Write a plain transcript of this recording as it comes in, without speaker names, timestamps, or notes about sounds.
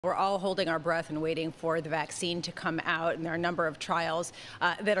We're all holding our breath and waiting for the vaccine to come out, and there are a number of trials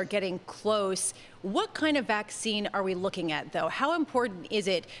that are getting close. What kind of vaccine are we looking at, though? How important is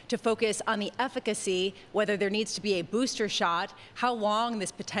it to focus on the efficacy, whether there needs to be a booster shot, how long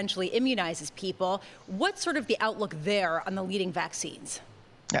this potentially immunizes people? What's sort of the outlook there on the leading vaccines?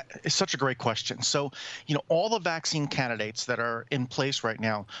 Yeah, it's such a great question. So, all the vaccine candidates that are in place right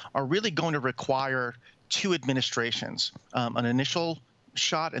now are really going to require two administrations, an initial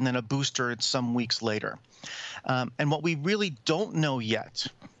shot and then a booster some weeks later. And what we really don't know yet,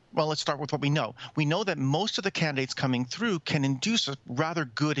 well, let's start with what we know. We know that most of the candidates coming through can induce a rather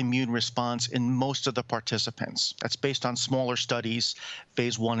good immune response in most of the participants. That's based on smaller studies,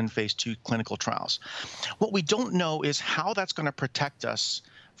 phase 1 and phase 2 clinical trials. What we don't know is how that's going to protect us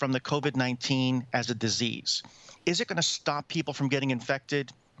from the COVID-19 as a disease. Is it going to stop people from getting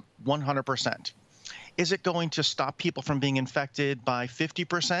infected? 100%. Is it going to stop people from being infected by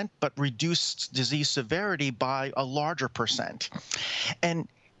 50%, but reduce disease severity by a larger percent? And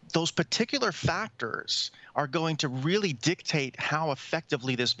those particular factors are going to really dictate how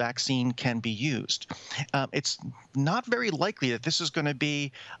effectively this vaccine can be used. It's not very likely that this is going to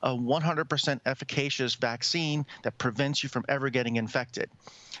be a 100% efficacious vaccine that prevents you from ever getting infected.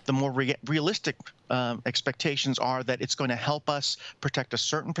 The more realistic expectations are that it's going to help us protect a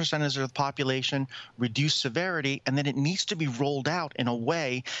certain percentage of the population, reduce severity, and then it needs to be rolled out in a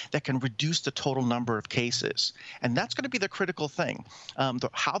way that can reduce the total number of cases. And that's going to be the critical thing,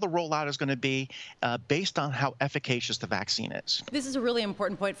 how the rollout is going to be based on how efficacious the vaccine is. This is a really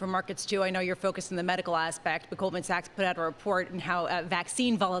important point for markets, too. I know you're focused on the medical aspect, but Goldman Sachs put out a report on how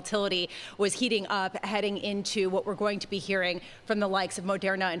vaccine volatility was heating up heading into what we're going to be hearing from the likes of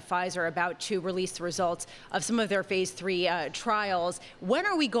Moderna and Pfizer about to release the results of some of their phase 3 trials. When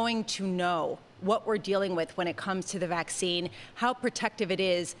are we going to know what we're dealing with when it comes to the vaccine, how protective it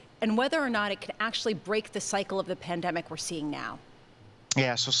is, and whether or not it can actually break the cycle of the pandemic we're seeing now?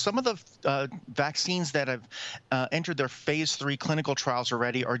 Yeah, so some of the vaccines that have entered their phase 3 clinical trials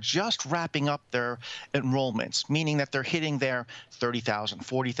already are just wrapping up their enrollments, meaning that they're hitting their 30,000,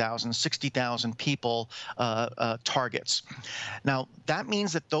 40,000, 60,000 people targets. Now, that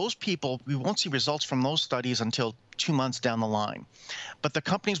means that those people, we won't see results from those studies until 2 months down the line. But the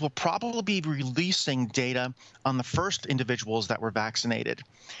companies will probably be releasing data on the first individuals that were vaccinated.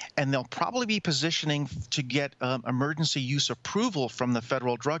 And they'll probably be positioning to get emergency use approval from the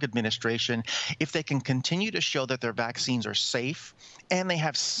Federal Drug Administration if they can continue to show that their vaccines are safe and they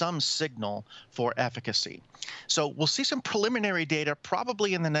have some signal for efficacy. So we'll see some preliminary data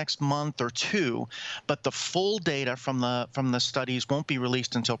probably in the next month or two, but the full data from the studies won't be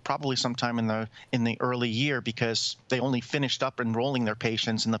released until probably sometime in the early year, because they only finished up enrolling their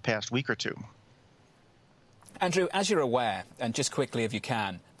patients in the past week or two. Andrew, as you're aware, and just quickly if you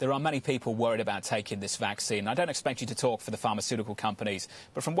can, there are many people worried about taking this vaccine. I don't expect you to talk for the pharmaceutical companies,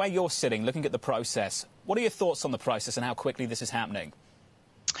 but from where you're sitting, looking at the process, what are your thoughts on the process and how quickly this is happening?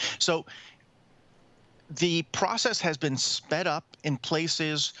 So the process has been sped up in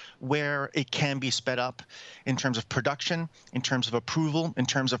places where it can be sped up in terms of production, in terms of approval, in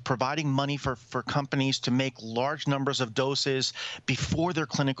terms of providing money for companies to make large numbers of doses before their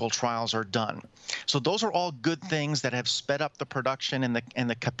clinical trials are done. So those are all good things that have sped up the production and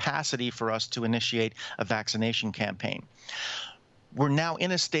the capacity for us to initiate a vaccination campaign. We're now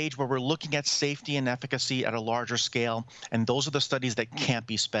in a stage where we're looking at safety and efficacy at a larger scale, and those are the studies that can't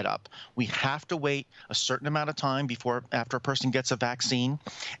be sped up. We have to wait a certain amount of time after a person gets a vaccine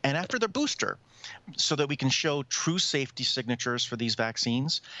and after their booster, so that we can show true safety signatures for these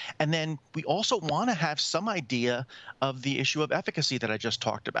vaccines. And then we also want to have some idea of the issue of efficacy that I just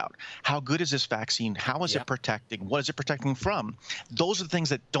talked about. How good is this vaccine? How is it protecting? What is it protecting from? Those are the things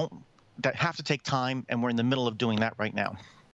that have to take time, and we're in the middle of doing that right now.